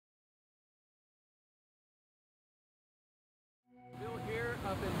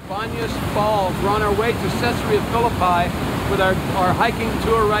Banyas Falls. We're on our way to Caesarea Philippi with our hiking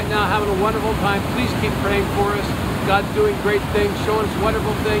tour right now, having a wonderful time. Please keep praying for us. God's doing great things, showing us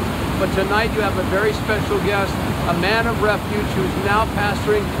wonderful things. But tonight you have a very special guest, a man of refuge who's now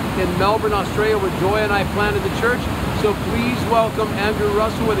pastoring in Melbourne, Australia, where Joy and I planted the church. So please welcome Andrew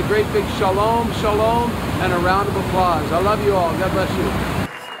Russell with a great big shalom, shalom, and a round of applause. I love you all. God bless you.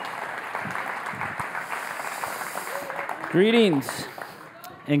 Greetings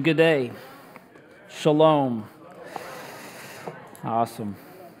and good day. Shalom. Awesome.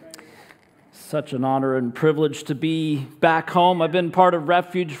 Such an honor and privilege to be back home. I've been part of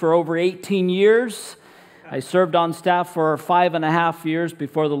Refuge for over 18 years. I served on staff for 5.5 years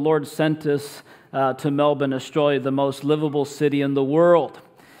before the Lord sent us to Melbourne, Australia, the most livable city in the world.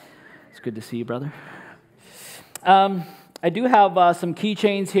 It's good to see you, brother. I do have some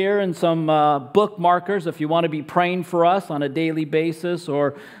keychains here and some bookmarkers if you want to be praying for us on a daily basis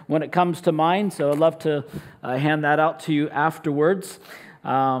or when it comes to mind. So I'd love to hand that out to you afterwards.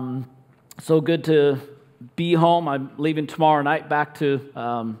 So good to be home. I'm leaving tomorrow night back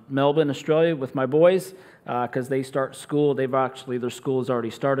to Melbourne, Australia with my boys because they start school. Their school has already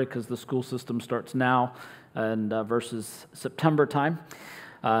started because the school system starts now and versus September time.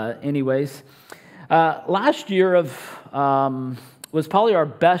 Last year was probably our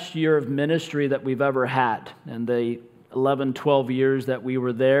best year of ministry that we've ever had. And the 11, 12 years that we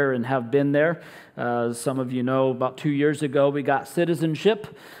were there and have been there. Some of you know about 2 years ago we got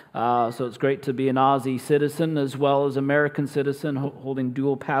citizenship. So it's great to be an Aussie citizen as well as American citizen holding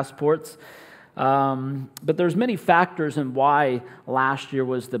dual passports. But there's many factors in why last year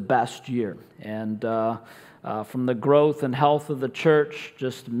was the best year. And from the growth and health of the church,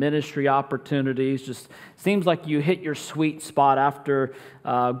 just ministry opportunities, just seems like you hit your sweet spot after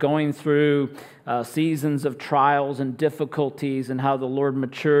going through seasons of trials and difficulties and how the Lord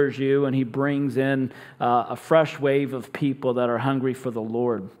matures you and He brings in a fresh wave of people that are hungry for the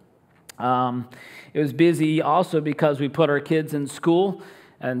Lord. It was busy also because we put our kids in school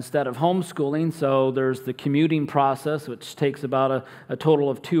instead of homeschooling, so there's the commuting process, which takes about a total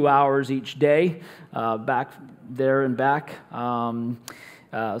of 2 hours each day, back there and back.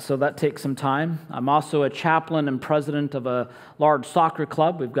 So that takes some time. I'm also a chaplain and president of a large soccer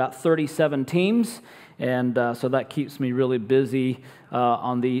club. We've got 37 teams, and so that keeps me really busy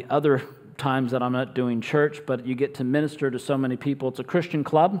on the other times that I'm not doing church, but you get to minister to so many people. It's a Christian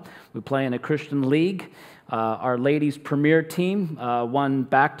club. We play in a Christian league. Our ladies' premier team won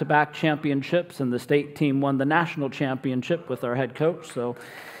back-to-back championships, and the state team won the national championship with our head coach. So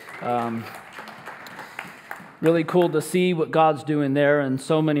really cool to see what God's doing there and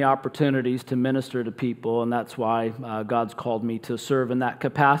so many opportunities to minister to people, and that's why God's called me to serve in that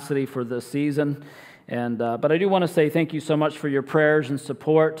capacity for this season. But I do want to say thank you so much for your prayers and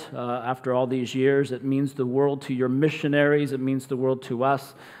support after all these years. It means the world to your missionaries. It means the world to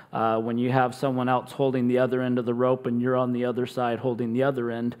us when you have someone else holding the other end of the rope and you're on the other side holding the other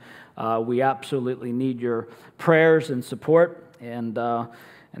end. We absolutely need your prayers and support. And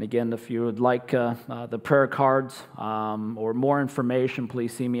again, if you would like the prayer cards or more information,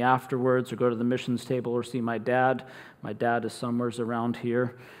 please see me afterwards or go to the missions table or see my dad. My dad is somewhere around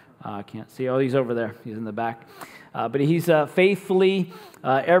here. I can't see. Oh, he's over there. He's in the back. But he's faithfully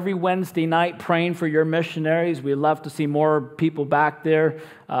every Wednesday night praying for your missionaries. We'd love to see more people back there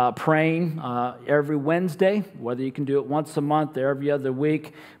praying every Wednesday, whether you can do it once a month or every other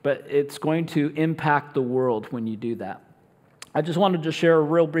week. But it's going to impact the world when you do that. I just wanted to share a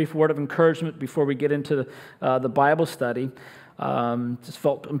real brief word of encouragement before we get into the Bible study. Just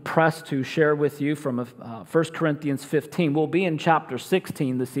felt impressed to share with you from 1 Corinthians 15. We'll be in chapter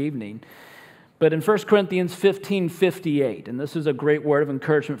 16 this evening. But in 1 Corinthians 15:58, and this is a great word of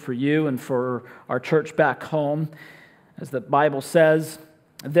encouragement for you and for our church back home, as the Bible says,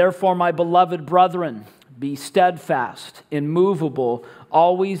 "Therefore, my beloved brethren, be steadfast, immovable,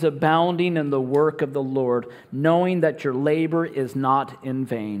 always abounding in the work of the Lord, knowing that your labor is not in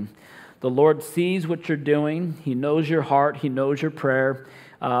vain." The Lord sees what you're doing. He knows your heart. He knows your prayer.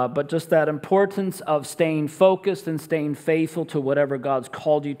 But just that importance of staying focused and staying faithful to whatever God's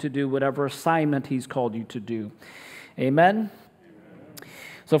called you to do, whatever assignment He's called you to do. Amen?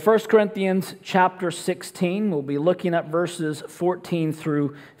 So 1 Corinthians chapter 16, we'll be looking at verses 14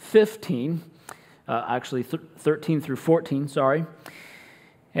 through 15. 13 through 14, sorry.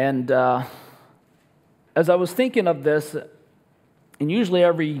 And as I was thinking of this, and usually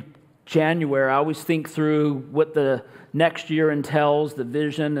every January, I always think through what the next year entails, the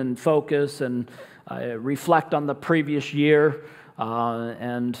vision and focus, and reflect on the previous year.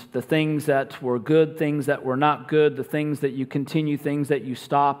 and the things that were good, things that were not good, the things that you continue, things that you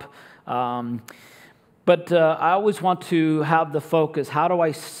stop. But I always want to have the focus, how do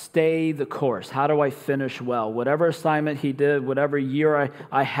I stay the course? How do I finish well? Whatever assignment he did, whatever year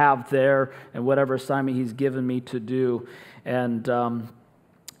I have there, and whatever assignment he's given me to do. And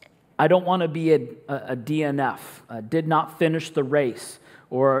I don't want to be a DNF, did not finish the race,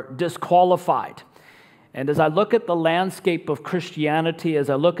 or disqualified. And as I look at the landscape of Christianity, as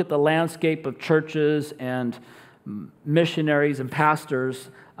I look at the landscape of churches and missionaries and pastors,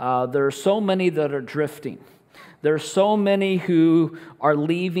 there are so many that are drifting. There are so many who are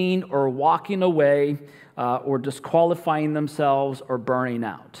leaving or walking away or disqualifying themselves or burning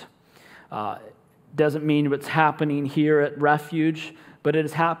out. Doesn't mean what's happening here at Refuge, but it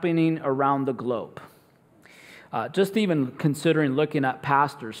is happening around the globe. Just even considering looking at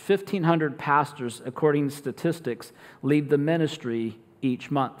pastors, 1,500 pastors, according to statistics, leave the ministry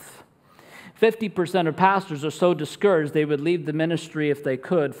each month. 50% of pastors are so discouraged they would leave the ministry if they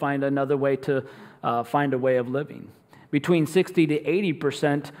could find another way to find a way of living. Between 60 to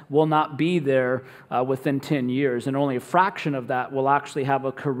 80% will not be there within 10 years, and only a fraction of that will actually have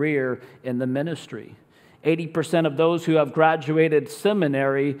a career in the ministry. 80% of those who have graduated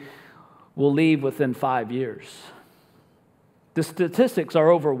seminary will leave within 5 years. The statistics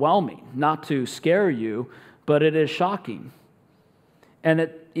are overwhelming, not to scare you, but it is shocking. And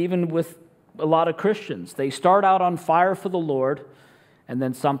even with a lot of Christians, they start out on fire for the Lord, and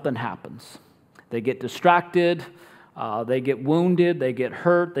then something happens. They get distracted, they get wounded, they get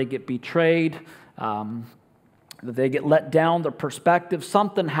hurt, they get betrayed, they get let down, their perspective,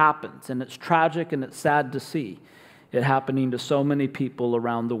 something happens, and it's tragic and it's sad to see it happening to so many people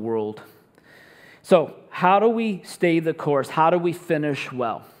around the world. So, how do we stay the course? How do we finish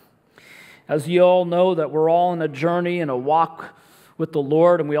well? As you all know, that we're all in a journey and a walk with the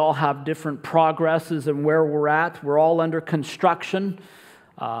Lord, and we all have different progresses and where we're at. We're all under construction.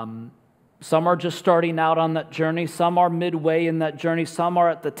 Some are just starting out on that journey. Some are midway in that journey. Some are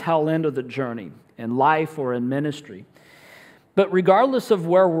at the tail end of the journey in life or in ministry. But regardless of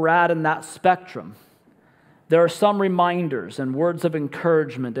where we're at in that spectrum, there are some reminders and words of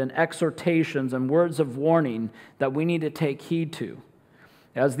encouragement and exhortations and words of warning that we need to take heed to.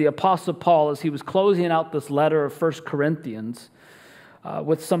 As the Apostle Paul, as he was closing out this letter of 1 Corinthians,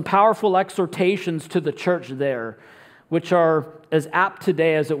 with some powerful exhortations to the church there, which are as apt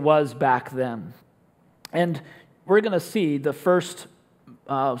today as it was back then. And we're going to see the first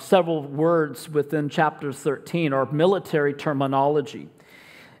several words within chapter 13 are military terminology,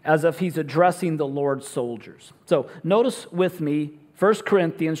 as if he's addressing the Lord's soldiers. So notice with me 1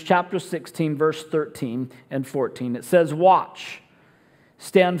 Corinthians chapter 16, verse 13 and 14. It says, "Watch,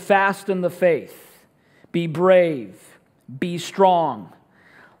 stand fast in the faith, be brave, be strong.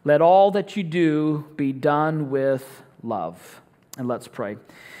 Let all that you do be done with love." And let's pray.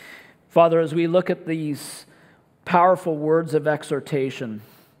 Father, as we look at these powerful words of exhortation,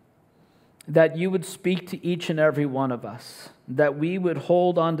 that you would speak to each and every one of us, that we would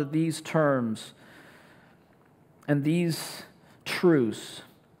hold on to these terms and these truths,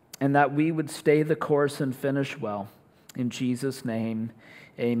 and that we would stay the course and finish well. In Jesus' name,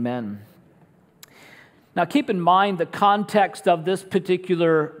 amen. Now keep in mind the context of this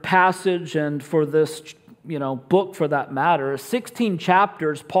particular passage, and for this book for that matter, 16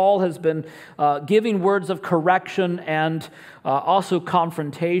 chapters, Paul has been giving words of correction and also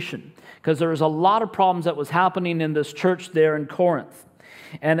confrontation, because there was a lot of problems that was happening in this church there in Corinth.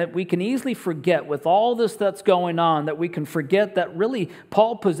 And we can easily forget, with all this that's going on, that we can forget that really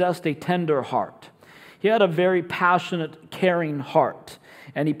Paul possessed a tender heart. He had a very passionate, caring heart,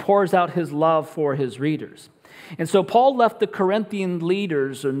 and he pours out his love for his readers. And so Paul left the Corinthian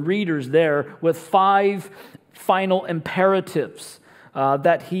leaders and readers there with 5 final imperatives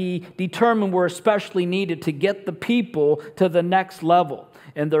that he determined were especially needed to get the people to the next level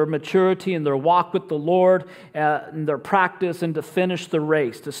in their maturity and their walk with the Lord, in their practice, and to finish the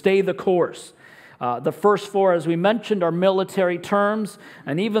race, to stay the course. The first 4, as we mentioned, are military terms,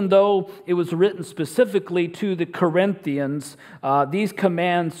 and even though it was written specifically to the Corinthians, these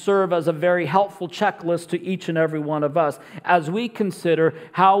commands serve as a very helpful checklist to each and every one of us as we consider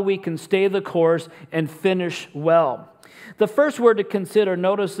how we can stay the course and finish well. The first word to consider,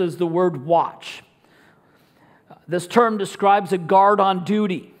 notice, is the word watch. This term describes a guard on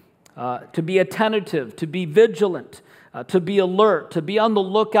duty, to be attentive, to be vigilant, to be alert, to be on the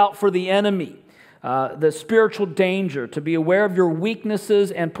lookout for the enemy. The spiritual danger, to be aware of your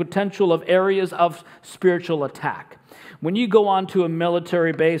weaknesses and potential of areas of spiritual attack. When you go onto a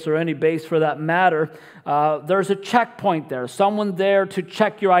military base or any base for that matter, there's a checkpoint there, someone there to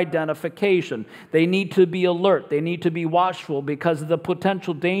check your identification. They need to be alert. They need to be watchful because of the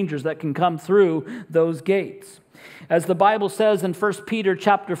potential dangers that can come through those gates. As the Bible says in 1 Peter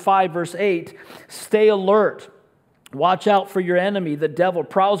chapter 5, verse 8, stay alert. Watch out for your enemy. The devil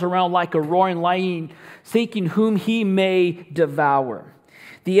prowls around like a roaring lion, seeking whom he may devour.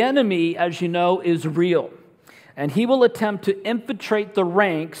 The enemy, as you know, is real, and he will attempt to infiltrate the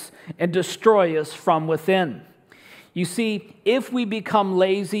ranks and destroy us from within. You see, if we become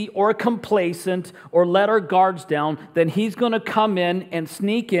lazy or complacent or let our guards down, then he's going to come in and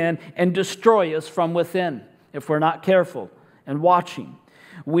sneak in and destroy us from within if we're not careful and watching.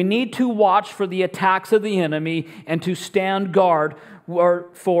 We need to watch for the attacks of the enemy and to stand guard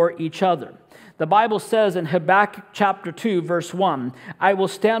for each other. The Bible says in Habakkuk chapter 2, verse 1, I will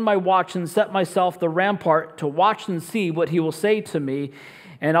stand my watch and set myself the rampart to watch and see what he will say to me,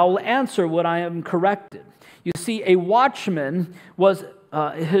 and I will answer when I am corrected. You see, a watchman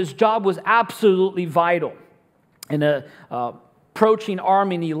his job was absolutely vital. In a approaching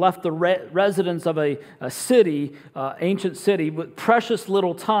army, and he left the residents of a city, ancient city, with precious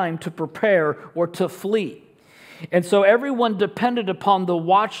little time to prepare or to flee. And so everyone depended upon the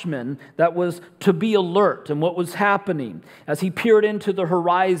watchman that was to be alert in what was happening as he peered into the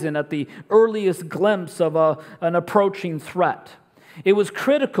horizon at the earliest glimpse of an approaching threat. It was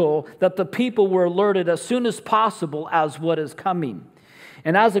critical that the people were alerted as soon as possible as what is coming.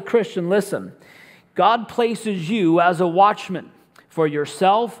 And as a Christian, listen, God places you as a watchman for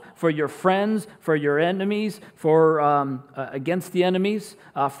yourself, for your friends, for your enemies, for against the enemies,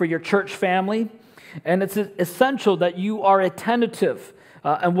 for your church family. And it's essential that you are attentive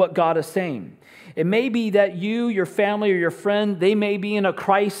in what God is saying. It may be that you, your family, or your friend, they may be in a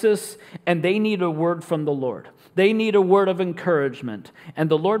crisis and they need a word from the Lord. They need a word of encouragement. And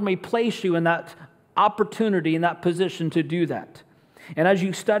the Lord may place you in that opportunity, in that position to do that. And as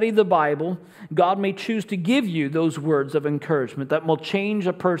you study the Bible, God may choose to give you those words of encouragement that will change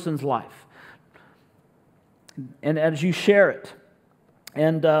a person's life. And as you share it,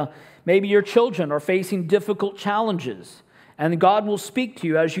 and maybe your children are facing difficult challenges, and God will speak to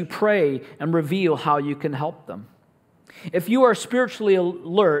you as you pray and reveal how you can help them. If you are spiritually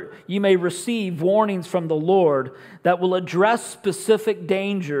alert, you may receive warnings from the Lord that will address specific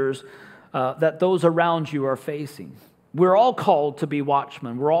dangers that those around you are facing. We're all called to be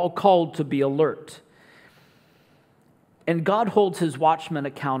watchmen. We're all called to be alert. And God holds his watchmen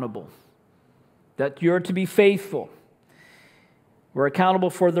accountable, that you're to be faithful. We're accountable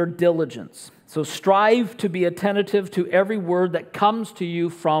for their diligence. So strive to be attentive to every word that comes to you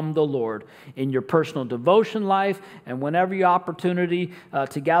from the Lord in your personal devotion life, and whenever you opportunity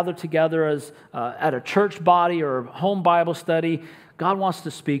to gather together as at a church body or home Bible study, God wants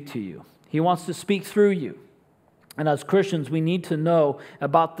to speak to you. He wants to speak through you. And as Christians, we need to know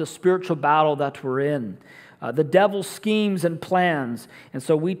about the spiritual battle that we're in. The devil's schemes and plans. And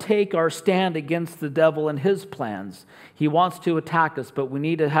so we take our stand against the devil and his plans. He wants to attack us, but we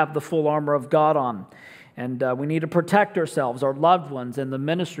need to have the full armor of God on. And we need to protect ourselves, our loved ones, and the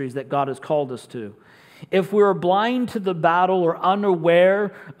ministries that God has called us to. If we're blind to the battle or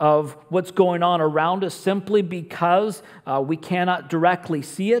unaware of what's going on around us simply because we cannot directly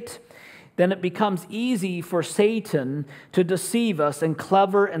see it, then it becomes easy for Satan to deceive us in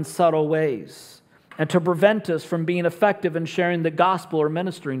clever and subtle ways and to prevent us from being effective in sharing the gospel or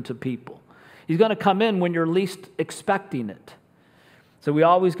ministering to people. He's going to come in when you're least expecting it. So we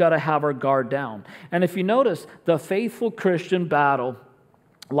always got to have our guard down. And if you notice, the faithful Christian battle,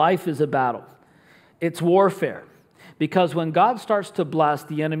 life is a battle. It's warfare. Because when God starts to bless,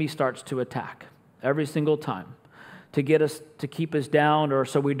 the enemy starts to attack every single time, to get us, to keep us down, or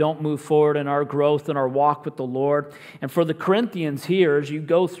so we don't move forward in our growth and our walk with the Lord. And for the Corinthians here, as you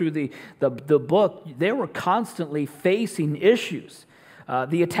go through the book, they were constantly facing issues,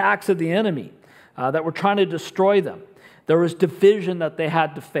 the attacks of the enemy that were trying to destroy them. There was division that they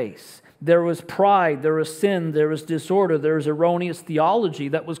had to face. There was pride, there was sin, there was disorder, there was erroneous theology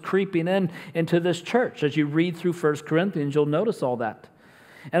that was creeping into this church. As you read through 1 Corinthians, you'll notice all that.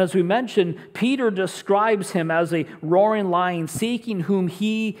 And as we mentioned, Peter describes him as a roaring lion seeking whom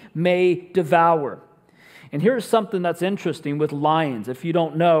he may devour. And here's something that's interesting with lions. If you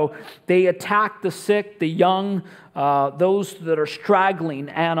don't know, they attack the sick, the young, those that are straggling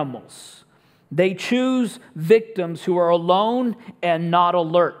animals. They choose victims who are alone and not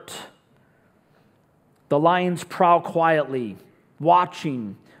alert. The lions prowl quietly,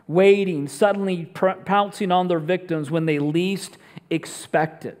 watching, waiting, suddenly pouncing on their victims when they least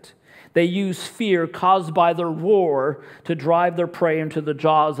expect it. They use fear caused by their war to drive their prey into the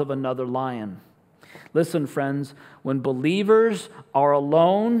jaws of another lion. Listen, friends, when believers are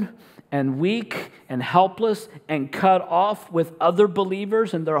alone and weak and helpless and cut off with other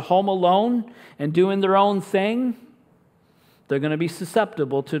believers and they're home alone and doing their own thing, they're going to be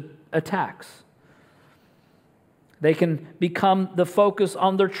susceptible to attacks. They can become the focus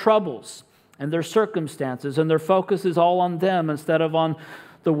on their troubles and their circumstances, and their focus is all on them instead of on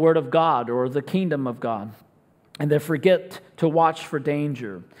the Word of God or the kingdom of God. And they forget to watch for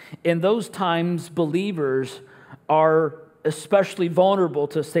danger. In those times, believers are especially vulnerable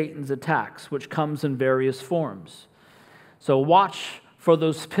to Satan's attacks, which comes in various forms. So watch for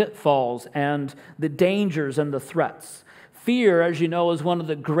those pitfalls and the dangers and the threats. Fear, as you know, is one of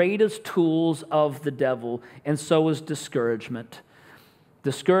the greatest tools of the devil, and so is discouragement.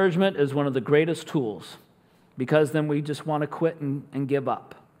 Discouragement is one of the greatest tools, because then we just want to quit and give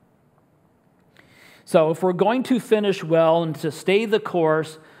up. So if we're going to finish well and to stay the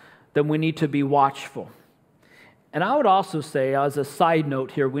course, then we need to be watchful. And I would also say, as a side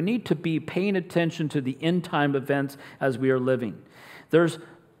note here, we need to be paying attention to the end time events as we are living. There's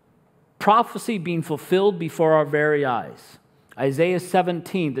prophecy being fulfilled before our very eyes. Isaiah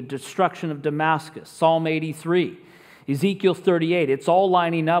 17, the destruction of Damascus. Psalm 83. Ezekiel 38, it's all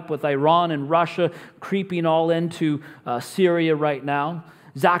lining up with Iran and Russia creeping all into Syria right now.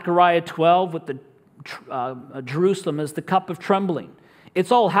 Zechariah 12 with the Jerusalem as the cup of trembling.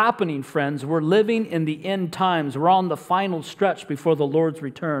 It's all happening, friends. We're living in the end times. We're on the final stretch before the Lord's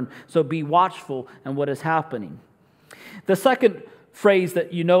return. So be watchful in what is happening. The second phrase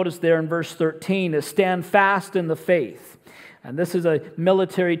that you notice there in verse 13 is stand fast in the faith. And this is a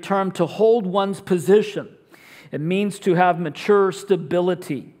military term, to hold one's position. It means to have mature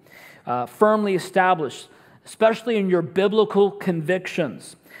stability, firmly established, especially in your biblical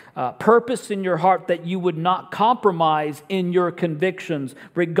convictions. Purpose in your heart that you would not compromise in your convictions,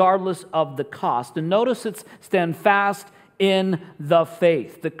 regardless of the cost. And notice it's stand fast in the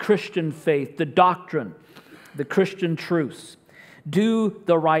faith, the Christian faith, the doctrine, the Christian truths. Do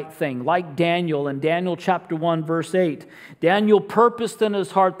the right thing. Like Daniel in Daniel chapter 1, verse 8. Daniel purposed in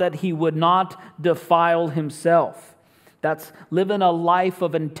his heart that he would not defile himself. That's living a life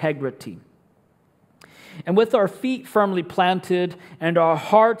of integrity. And with our feet firmly planted and our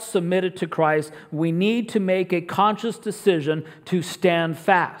hearts submitted to Christ, we need to make a conscious decision to stand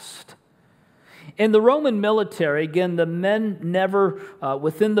fast. In the Roman military, again, the men never,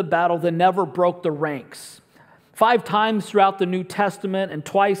 within the battle, they never broke the ranks. 5 times throughout the New Testament and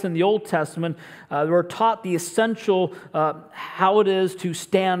twice in the Old Testament, we're taught the essential how it is to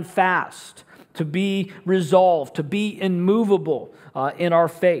stand fast, to be resolved, to be immovable in our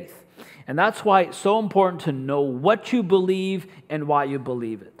faith. And that's why it's so important to know what you believe and why you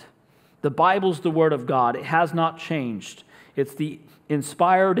believe it. The Bible's the Word of God. It has not changed. It's the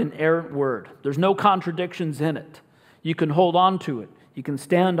inspired, inerrant Word. There's no contradictions in it. You can hold on to it. You can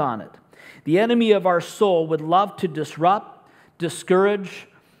stand on it. The enemy of our soul would love to disrupt, discourage,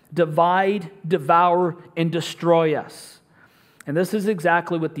 divide, devour, and destroy us. And this is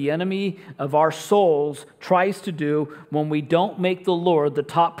exactly what the enemy of our souls tries to do when we don't make the Lord the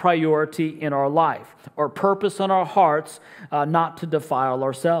top priority in our life, or purpose in our hearts not to defile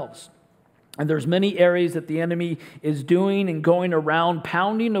ourselves. And there's many areas that the enemy is doing and going around,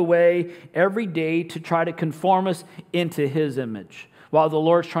 pounding away every day to try to conform us into his image, while the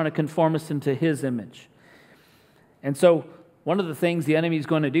Lord's trying to conform us into his image. And so one of the things the enemy is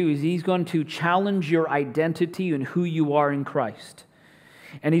going to do is he's going to challenge your identity and who you are in Christ.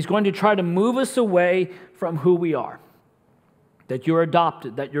 And he's going to try to move us away from who we are. That you're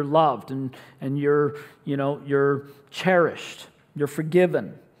adopted, that you're loved, and you're cherished, you're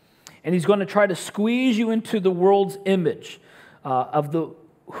forgiven. And he's going to try to squeeze you into the world's image of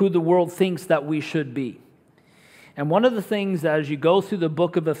who the world thinks that we should be. And one of the things as you go through the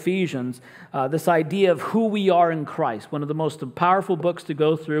book of Ephesians, this idea of who we are in Christ, one of the most powerful books to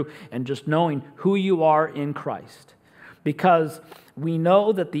go through, and just knowing who you are in Christ. Because we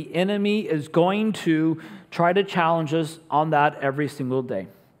know that the enemy is going to try to challenge us on that every single day.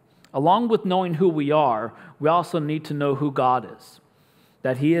 Along with knowing who we are, we also need to know who God is.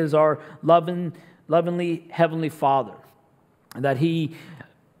 That he is our lovingly Heavenly Father. And that he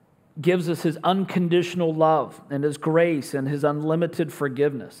gives us his unconditional love and his grace and his unlimited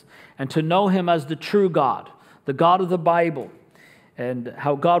forgiveness. And to know him as the true God, the God of the Bible, and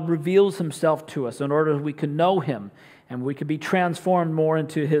how God reveals himself to us in order that we can know him and we can be transformed more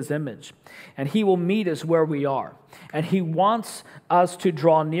into His image. And He will meet us where we are. And He wants us to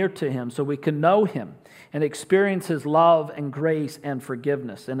draw near to Him so we can know Him and experience His love and grace and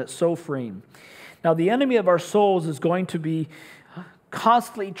forgiveness. And it's so freeing. Now, the enemy of our souls is going to be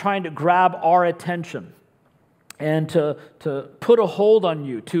constantly trying to grab our attention and to put a hold on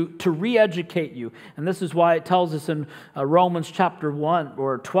you, to re-educate you. And this is why it tells us in Romans chapter 1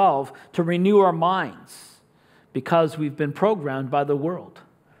 or 12 to renew our minds, because we've been programmed by the world.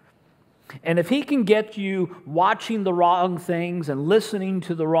 And if he can get you watching the wrong things and listening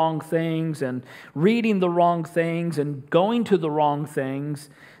to the wrong things and reading the wrong things and going to the wrong things,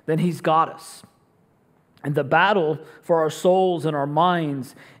 then he's got us. And the battle for our souls and our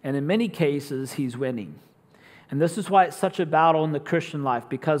minds, and in many cases, he's winning. And this is why it's such a battle in the Christian life,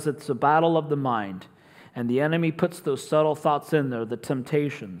 because it's a battle of the mind. And the enemy puts those subtle thoughts in there, the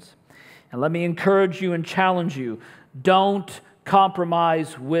temptations. And let me encourage you and challenge you, don't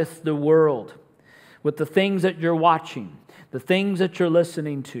compromise with the world, with the things that you're watching, the things that you're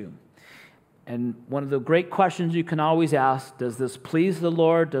listening to. And one of the great questions you can always ask, does this please the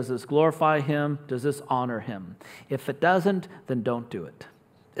Lord? Does this glorify Him? Does this honor Him? If it doesn't, then don't do it.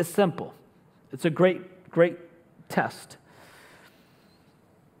 It's simple. It's a great test.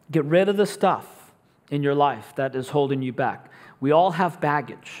 Get rid of the stuff in your life that is holding you back. We all have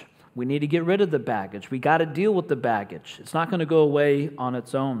baggage. We need to get rid of the baggage. We got to deal with the baggage. It's not going to go away on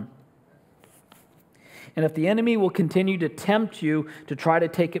its own. And if the enemy will continue to tempt you to try to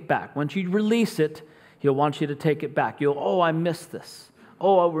take it back, once you release it, he'll want you to take it back. Oh, I missed this.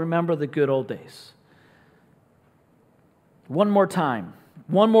 Oh, I remember the good old days. One more time.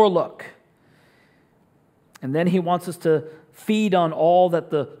 One more look. And then he wants us to feed on all that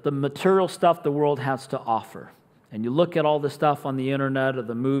the material stuff the world has to offer. And you look at all the stuff on the internet or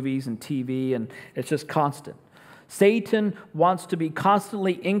the movies and TV, and it's just constant. Satan wants to be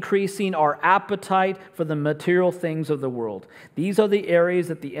constantly increasing our appetite for the material things of the world. These are the areas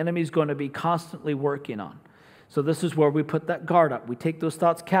that the enemy is going to be constantly working on. So this is where we put that guard up. We take those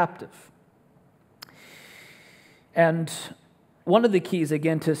thoughts captive. And one of the keys,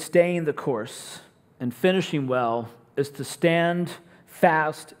 again, to staying the course and finishing well is to stand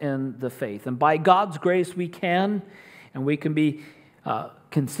fast in the faith. And by God's grace, we can, and we can be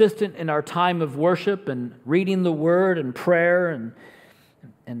consistent in our time of worship and reading the Word and prayer,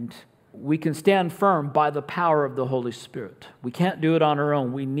 and we can stand firm by the power of the Holy Spirit. We can't do it on our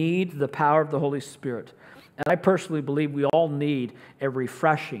own. We need the power of the Holy Spirit. And I personally believe we all need a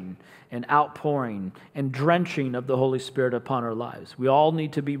refreshing and outpouring and drenching of the Holy Spirit upon our lives. We all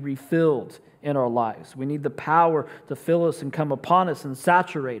need to be refilled in our lives. We need the power to fill us and come upon us and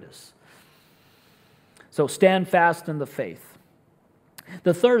saturate us. So stand fast in the faith.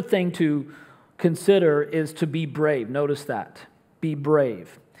 The third thing to consider is to be brave. Notice that. Be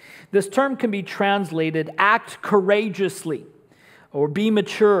brave. This term can be translated act courageously, or be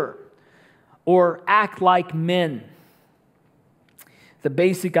mature, or act like men. The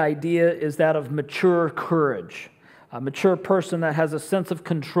basic idea is that of mature courage. A mature person that has a sense of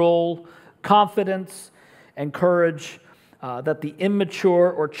control, confidence, and courage that the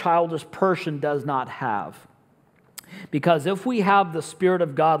immature or childish person does not have. Because if we have the Spirit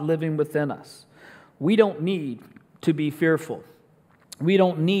of God living within us, we don't need to be fearful. We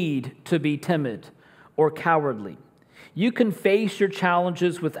don't need to be timid or cowardly. You can face your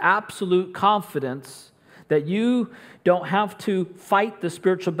challenges with absolute confidence that you don't have to fight the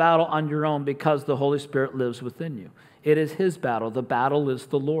spiritual battle on your own because the Holy Spirit lives within you. It is His battle. The battle is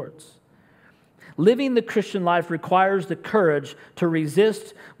the Lord's. Living the Christian life requires the courage to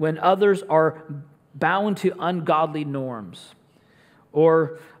resist when others are bound to ungodly norms.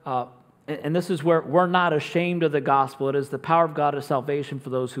 And this is where we're not ashamed of the gospel. It is the power of God of salvation for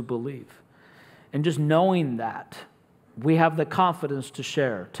those who believe. And just knowing that, we have the confidence to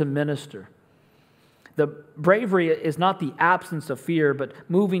share, to minister. The bravery is not the absence of fear, but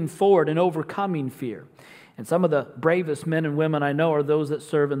moving forward and overcoming fear. And some of the bravest men and women I know are those that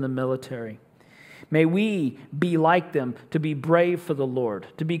serve in the military. May we be like them, to be brave for the Lord,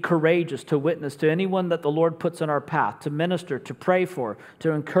 to be courageous, to witness to anyone that the Lord puts in our path, to minister, to pray for,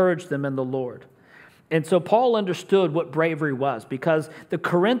 to encourage them in the Lord. And so Paul understood what bravery was, because the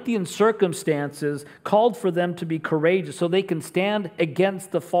Corinthian circumstances called for them to be courageous so they can stand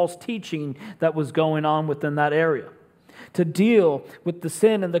against the false teaching that was going on within that area, to deal with the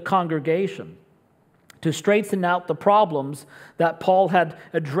sin in the congregation, to straighten out the problems that Paul had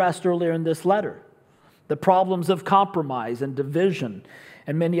addressed earlier in this letter. The problems of compromise and division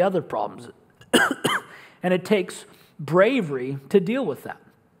and many other problems. And it takes bravery to deal with that,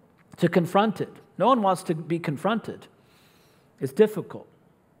 to confront it. No one wants to be confronted. It's difficult.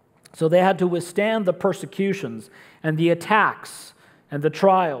 So they had to withstand the persecutions and the attacks and the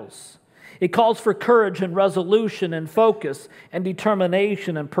trials. It calls for courage and resolution and focus and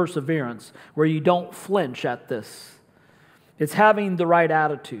determination and perseverance, where you don't flinch at this. It's having the right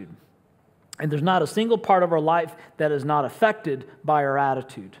attitude. And there's not a single part of our life that is not affected by our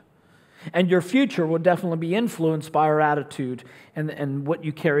attitude. And your future will definitely be influenced by our attitude and what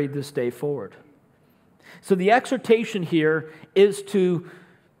you carry this day forward. So the exhortation here is to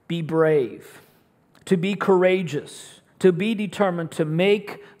be brave, to be courageous, to be determined to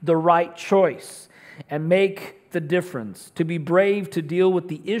make the right choice and make the difference, to be brave to deal with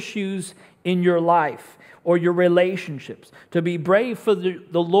the issues in your life or your relationships, to be brave for the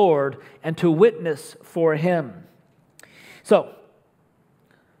Lord and to witness for Him. So,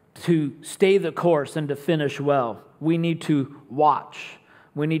 to stay the course and to finish well, we need to watch.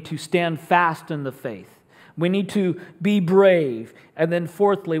 We need to stand fast in the faith. We need to be brave. And then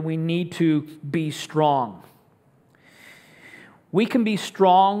fourthly, we need to be strong. We can be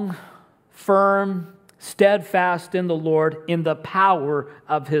strong, firm, steadfast in the Lord in the power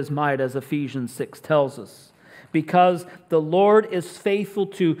of His might, as Ephesians 6 tells us. Because the Lord is faithful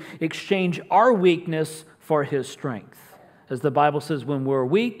to exchange our weakness for His strength. As the Bible says, when we're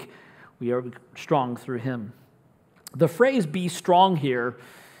weak, we are strong through Him. The phrase "be strong" here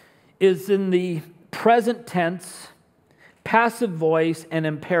is in the present tense, passive voice, and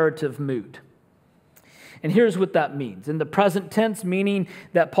imperative mood. And here's what that means. In the present tense, meaning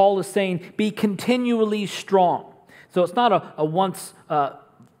that Paul is saying, be continually strong. So it's not a once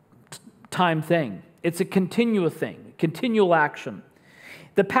time thing. It's a continual thing, continual action.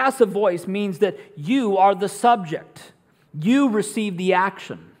 The passive voice means that you are the subject. You receive the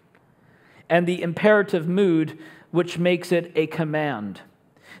action. And the imperative mood, which makes it a command.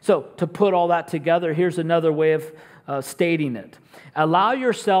 So, to put all that together, here's another way of stating it. Allow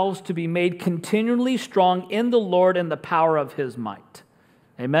yourselves to be made continually strong in the Lord and the power of His might.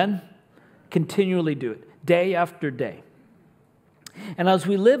 Amen? Continually do it, day after day. And as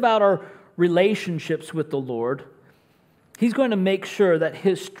we live out our relationships with the Lord, He's going to make sure that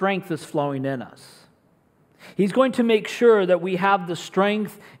His strength is flowing in us. He's going to make sure that we have the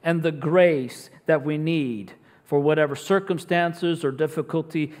strength and the grace that we need for whatever circumstances or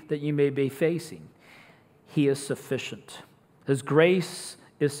difficulty that you may be facing. He is sufficient. His grace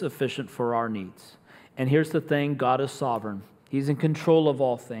is sufficient for our needs. And here's the thing, God is sovereign. He's in control of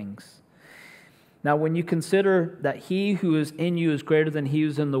all things. Now, when you consider that He who is in you is greater than he who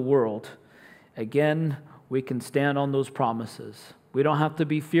is in the world, again, we can stand on those promises. We don't have to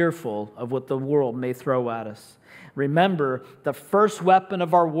be fearful of what the world may throw at us. Remember, the first weapon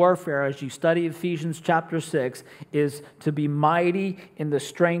of our warfare, as you study Ephesians chapter 6, is to be mighty in the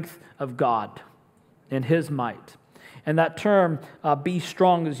strength of God, in His might. And that term, be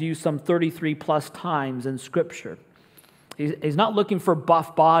strong, is used some 33 plus times in Scripture. He's not looking for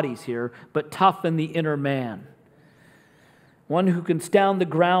buff bodies here, but tough in the inner man. One who can stand the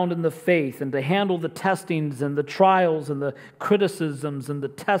ground in the faith and to handle the testings and the trials and the criticisms and the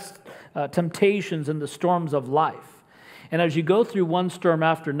temptations and the storms of life. And as you go through one storm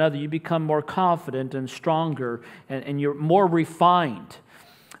after another, you become more confident and stronger and you're more refined.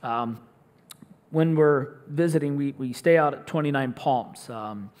 When we're visiting, we stay out at 29 Palms,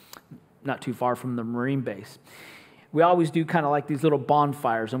 not too far from the Marine base. We always do kind of like these little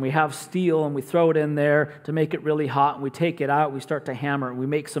bonfires, and we have steel, and we throw it in there to make it really hot, and we take it out, we start to hammer it, and we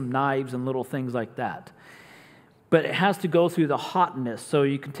make some knives and little things like that. But it has to go through the hotness so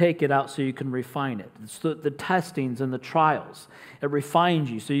you can take it out so you can refine it. It's the testings and the trials. It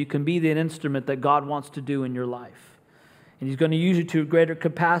refines you so you can be the instrument that God wants to do in your life. And He's going to use you to a greater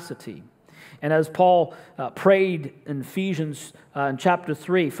capacity. And as Paul prayed in Ephesians in chapter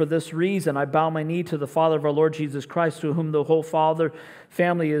 3, for this reason I bow my knee to the Father of our Lord Jesus Christ, to whom the whole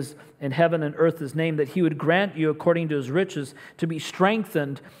family is in heaven and earth is named, that He would grant you according to His riches to be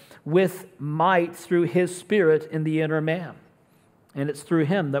strengthened with might through His Spirit in the inner man. And it's through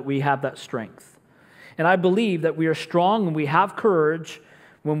Him that we have that strength. And I believe that we are strong and we have courage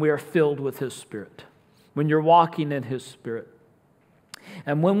when we are filled with His Spirit, when you're walking in His Spirit.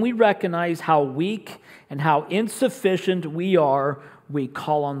 And when we recognize how weak and how insufficient we are, we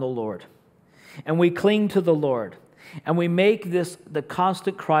call on the Lord. And we cling to the Lord. And we make this the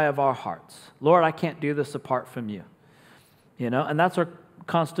constant cry of our hearts. Lord, I can't do this apart from You. And that's our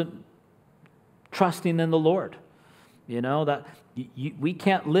constant trusting in the Lord. That we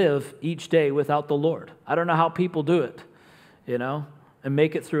can't live each day without the Lord. I don't know how people do it, and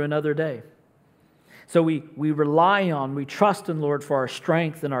make it through another day. So we rely on, we trust in the Lord for our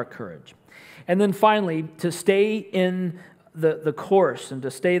strength and our courage. And then finally, to stay in the course and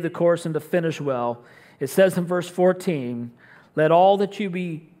to stay the course and to finish well, it says in verse 14, let all that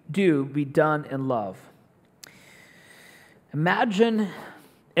you do be done in love. Imagine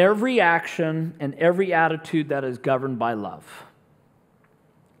every action and every attitude that is governed by love.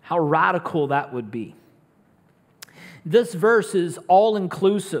 How radical that would be. This verse is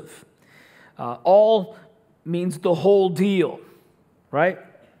all-inclusive. All means the whole deal, right?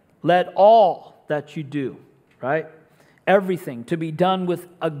 Let all that you do, right? Everything to be done with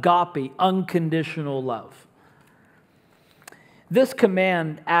agape, unconditional love. This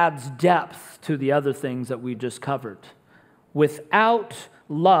command adds depth to the other things that we just covered. Without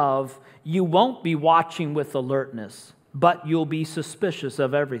love, you won't be watching with alertness, but you'll be suspicious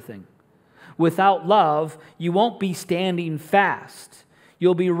of everything. Without love, you won't be standing fast.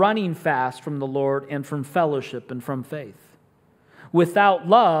 You'll be running fast from the Lord and from fellowship and from faith. Without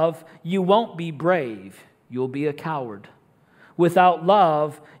love, you won't be brave. You'll be a coward. Without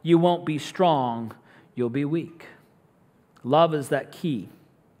love, you won't be strong. You'll be weak. Love is that key.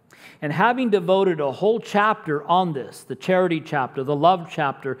 And having devoted a whole chapter on this, the charity chapter, the love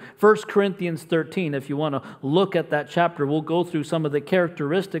chapter, 1 Corinthians 13, if you want to look at that chapter, we'll go through some of the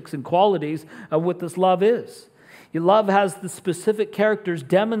characteristics and qualities of what this love is. Love has the specific characters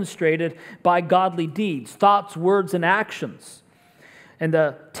demonstrated by godly deeds, thoughts, words, and actions. And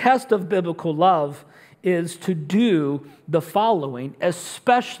the test of biblical love is to do the following,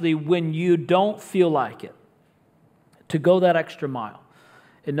 especially when you don't feel like it, to go that extra mile.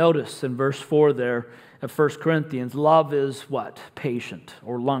 And notice in verse 4 there of 1 Corinthians, love is what? Patient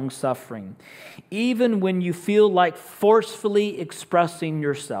or long-suffering. Even when you feel like forcefully expressing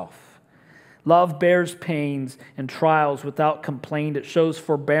yourself. Love bears pains and trials without complaint. It shows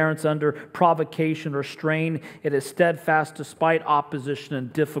forbearance under provocation or strain. It is steadfast despite opposition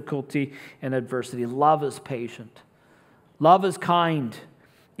and difficulty and adversity. Love is patient. Love is kind.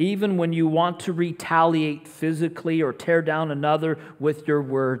 Even when you want to retaliate physically or tear down another with your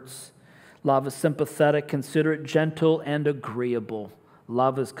words. Love is sympathetic, considerate, gentle, and agreeable.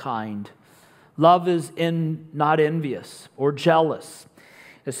 Love is kind. Love is not envious or jealous,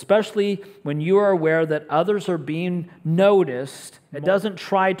 especially when you are aware that others are being noticed. It doesn't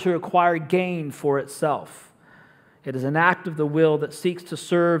try to acquire gain for itself. It is an act of the will that seeks to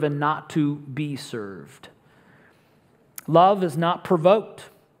serve and not to be served. Love is not provoked.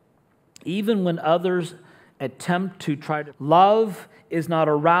 Even when others attempt to love is not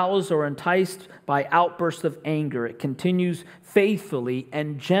aroused or enticed by outbursts of anger. It continues faithfully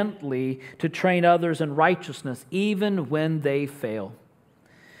and gently to train others in righteousness, even when they fail.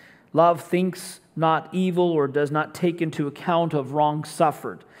 Love thinks not evil or does not take into account of wrong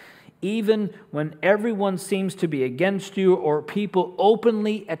suffered. Even when everyone seems to be against you or people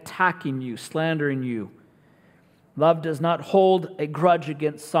openly attacking you, slandering you. Love does not hold a grudge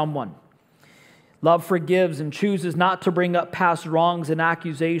against someone. Love forgives and chooses not to bring up past wrongs and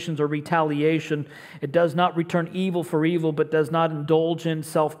accusations or retaliation. It does not return evil for evil, but does not indulge in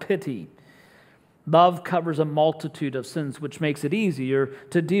self-pity. Love covers a multitude of sins, which makes it easier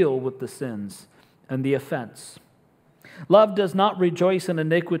to deal with the sins and the offense. Love does not rejoice in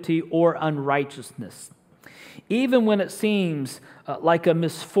iniquity or unrighteousness. Even when it seems like a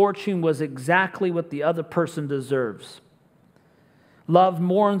misfortune was exactly what the other person deserves. Love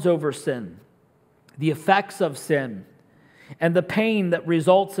mourns over sin, the effects of sin, and the pain that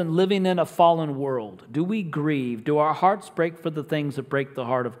results in living in a fallen world. Do we grieve? Do our hearts break for the things that break the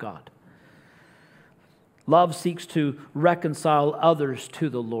heart of God? Love seeks to reconcile others to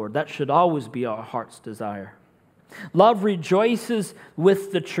the Lord. That should always be our heart's desire. Love rejoices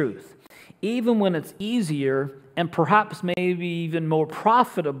with the truth, even when it's easier and perhaps maybe even more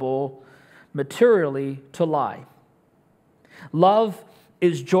profitable materially to lie. Love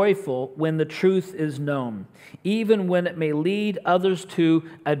is joyful when the truth is known, even when it may lead others to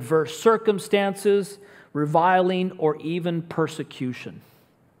adverse circumstances, reviling, or even persecution.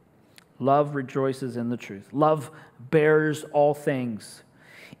 Love rejoices in the truth. Love bears all things,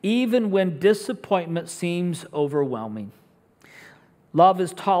 even when disappointment seems overwhelming. Love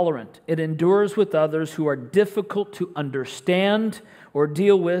is tolerant. It endures with others who are difficult to understand or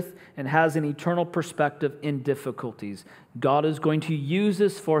deal with and has an eternal perspective in difficulties. God is going to use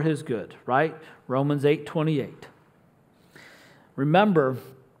this for His good, right? Romans 8:28. Remember,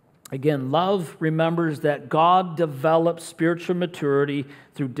 again, love remembers that God develops spiritual maturity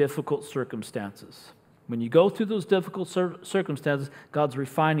through difficult circumstances. When you go through those difficult circumstances, God's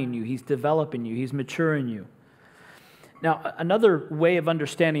refining you. He's developing you. He's maturing you. Now, another way of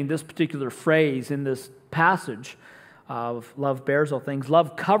understanding this particular phrase in this passage Love bears all things.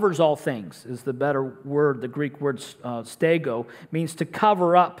 Love covers all things is the better word. The Greek word stego means to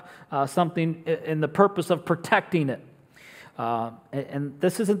cover up something in the purpose of protecting it. And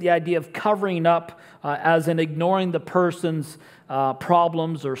this isn't the idea of covering up as in ignoring the person's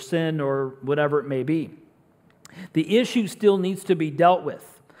problems or sin or whatever it may be. The issue still needs to be dealt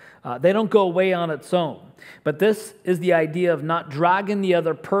with. They don't go away on its own. But this is the idea of not dragging the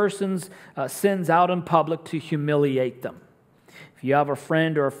other person's sins out in public to humiliate them. If you have a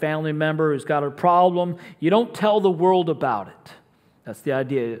friend or a family member who's got a problem, you don't tell the world about it. That's the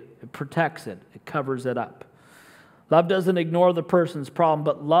idea. It protects it. It covers it up. Love doesn't ignore the person's problem,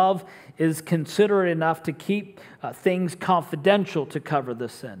 but love is considerate enough to keep things confidential to cover the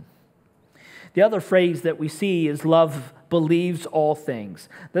sin. The other phrase that we see is love believes all things.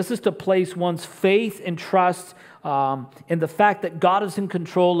 This is to place one's faith and trust in the fact that God is in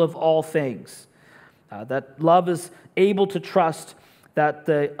control of all things. That love is able to trust that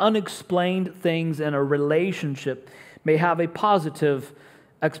the unexplained things in a relationship may have a positive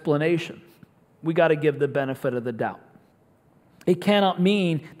explanation. We got to give the benefit of the doubt. It cannot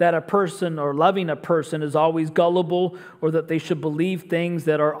mean that a person or loving a person is always gullible or that they should believe things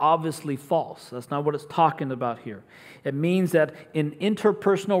that are obviously false. That's not what it's talking about here. It means that in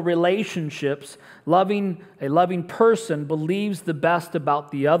interpersonal relationships, a loving person believes the best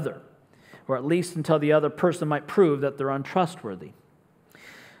about the other, or at least until the other person might prove that they're untrustworthy.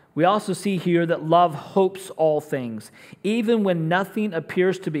 We also see here that love hopes all things. Even when nothing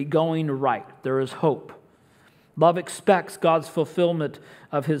appears to be going right, there is hope. Love expects God's fulfillment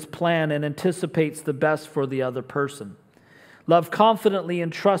of His plan and anticipates the best for the other person. Love confidently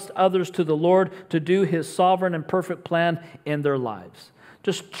entrusts others to the Lord to do His sovereign and perfect plan in their lives.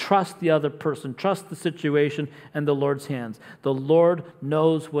 Just trust the other person, trust the situation in the Lord's hands. The Lord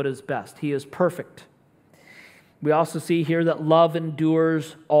knows what is best. He is perfect. We also see here that love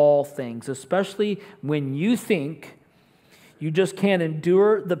endures all things, especially when you think you just can't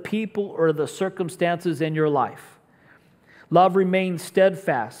endure the people or the circumstances in your life. Love remains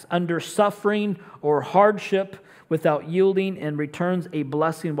steadfast under suffering or hardship without yielding and returns a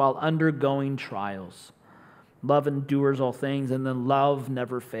blessing while undergoing trials. Love endures all things, and then love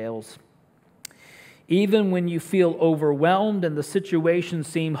never fails. Even when you feel overwhelmed and the situation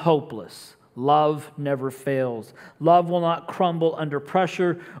seems hopeless, love never fails. Love will not crumble under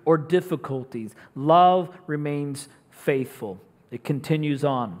pressure or difficulties. Love remains faithful. It continues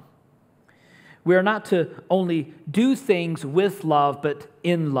on. We are not to only do things with love, but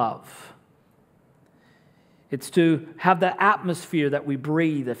in love. It's to have the atmosphere that we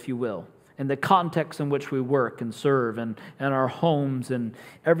breathe, if you will, and the context in which we work and serve, and our homes and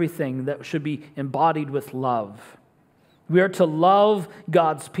everything that should be embodied with love. We are to love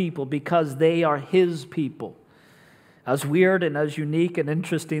God's people because they are His people. As weird and as unique and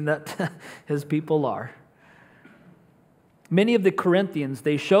interesting that His people are. Many of the Corinthians,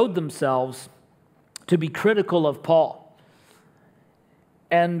 they showed themselves to be critical of Paul.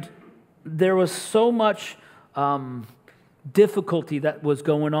 And there was so much difficulty that was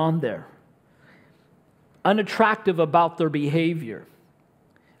going on there. Unattractive about their behavior,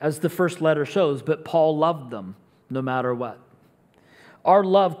 as the first letter shows, but Paul loved them no matter what. Our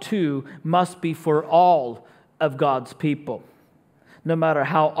love, too, must be for all of God's people. No matter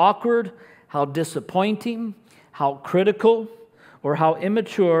how awkward, how disappointing, how critical, or how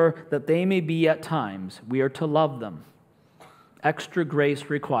immature that they may be at times, we are to love them. Extra grace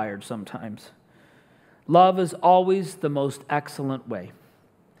required sometimes. Love is always the most excellent way.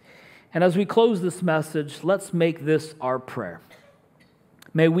 And as we close this message, let's make this our prayer.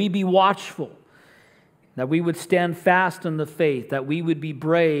 May we be watchful, that we would stand fast in the faith, that we would be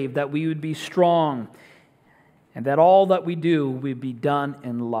brave, that we would be strong, and that all that we do would be done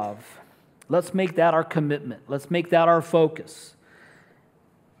in love. Let's make that our commitment. Let's make that our focus.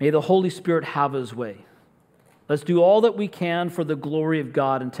 May the Holy Spirit have His way. Let's do all that we can for the glory of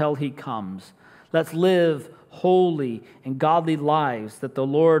God until He comes. Let's live holy and godly lives that the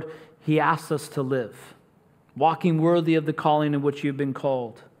Lord, He asks us to live, walking worthy of the calling in which you've been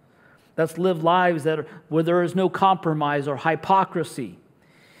called. Let's live lives where there is no compromise or hypocrisy.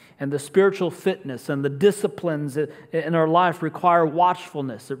 And the spiritual fitness and the disciplines in our life require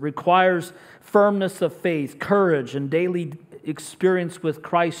watchfulness. It requires firmness of faith, courage, and daily experience with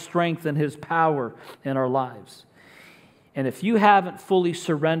Christ's strength and His power in our lives. And if you haven't fully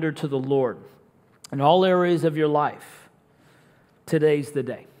surrendered to the Lord in all areas of your life, today's the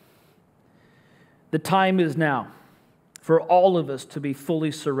day. The time is now for all of us to be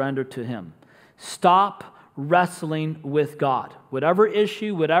fully surrendered to Him. Stop wrestling with God. Whatever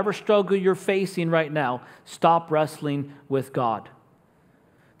issue, whatever struggle you're facing right now, stop wrestling with God.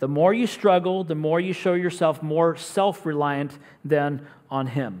 The more you struggle, the more you show yourself more self-reliant than on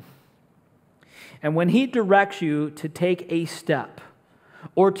Him. And when He directs you to take a step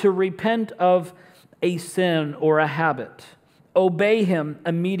or to repent of a sin or a habit, obey Him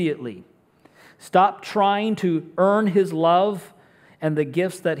immediately. Stop trying to earn His love and the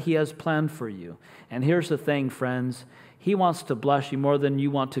gifts that He has planned for you. And here's the thing, friends. He wants to bless you more than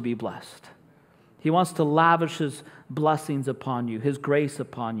you want to be blessed. He wants to lavish His blessings upon you, His grace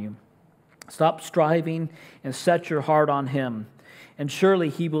upon you. Stop striving and set your heart on Him. And surely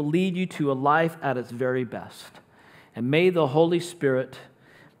He will lead you to a life at its very best. And may the Holy Spirit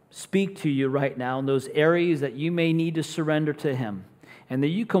speak to you right now in those areas that you may need to surrender to Him. And that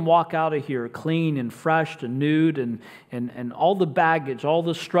you can walk out of here clean and fresh and nude and all the baggage, all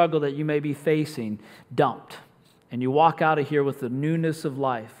the struggle that you may be facing dumped. And you walk out of here with the newness of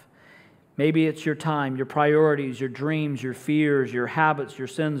life. Maybe it's your time, your priorities, your dreams, your fears, your habits, your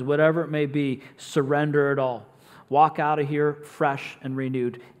sins, whatever it may be, surrender it all. Walk out of here fresh and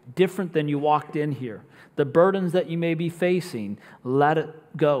renewed, different than you walked in here. The burdens that you may be facing, let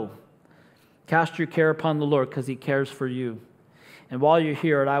it go. Cast your care upon the Lord because He cares for you. And while you're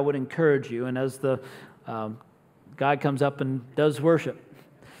here, I would encourage you, and as the guy comes up and does worship,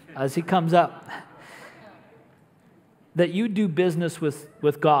 as he comes up, that you do business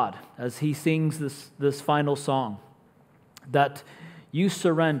with God as He sings this final song, that you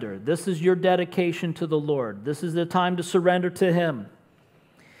surrender. This is your dedication to the Lord. This is the time to surrender to Him.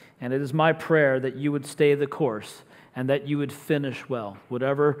 And it is my prayer that you would stay the course and that you would finish well,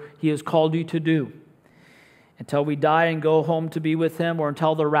 whatever He has called you to do. Until we die and go home to be with Him, or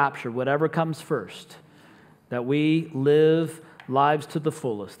until the rapture, whatever comes first, that we live lives to the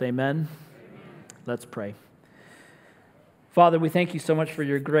fullest. Amen? Let's pray. Father, we thank You so much for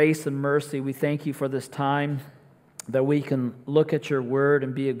Your grace and mercy. We thank You for this time that we can look at Your word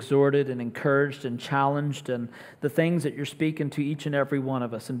and be exhorted and encouraged and challenged, and the things that You're speaking to each and every one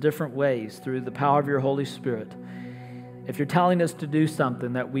of us in different ways through the power of Your Holy Spirit. If You're telling us to do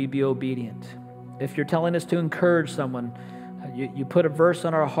something, that we be obedient. If You're telling us to encourage someone, you put a verse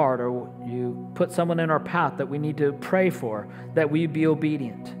on our heart, or you put someone in our path that we need to pray for, that we be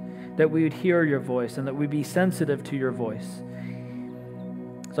obedient, that we would hear Your voice, and that we be sensitive to Your voice.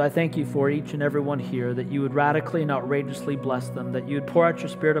 So I thank You for each and every one here, that You would radically and outrageously bless them, that You would pour out Your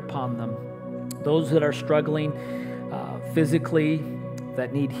Spirit upon them. Those that are struggling physically,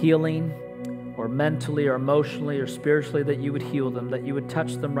 that need healing, or mentally or emotionally or spiritually, that You would heal them, that You would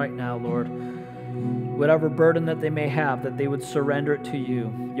touch them right now, Lord. Whatever burden that they may have, that they would surrender it to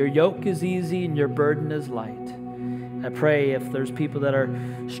You. Your yoke is easy and Your burden is light. I pray if there's people that are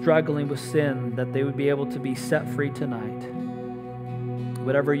struggling with sin, that they would be able to be set free tonight.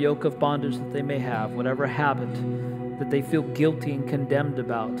 Whatever yoke of bondage that they may have, whatever habit that they feel guilty and condemned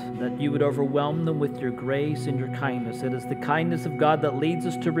about, that You would overwhelm them with Your grace and Your kindness. It is the kindness of God that leads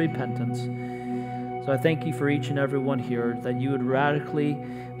us to repentance. So I thank You for each and every one here, that You would radically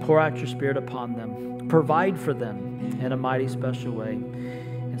pour out Your Spirit upon them, provide for them in a mighty special way.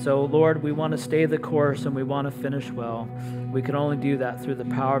 And so, Lord, we want to stay the course and we want to finish well. We can only do that through the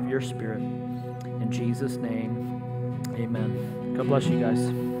power of Your Spirit. In Jesus' name, amen. God bless you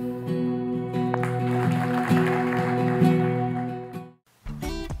guys.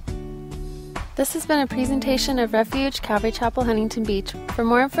 This has been a presentation of Refuge Calvary Chapel, Huntington Beach. For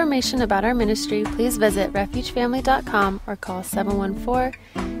more information about our ministry, please visit refugefamily.com or call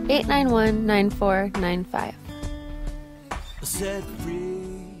 714-891-9495. Set free.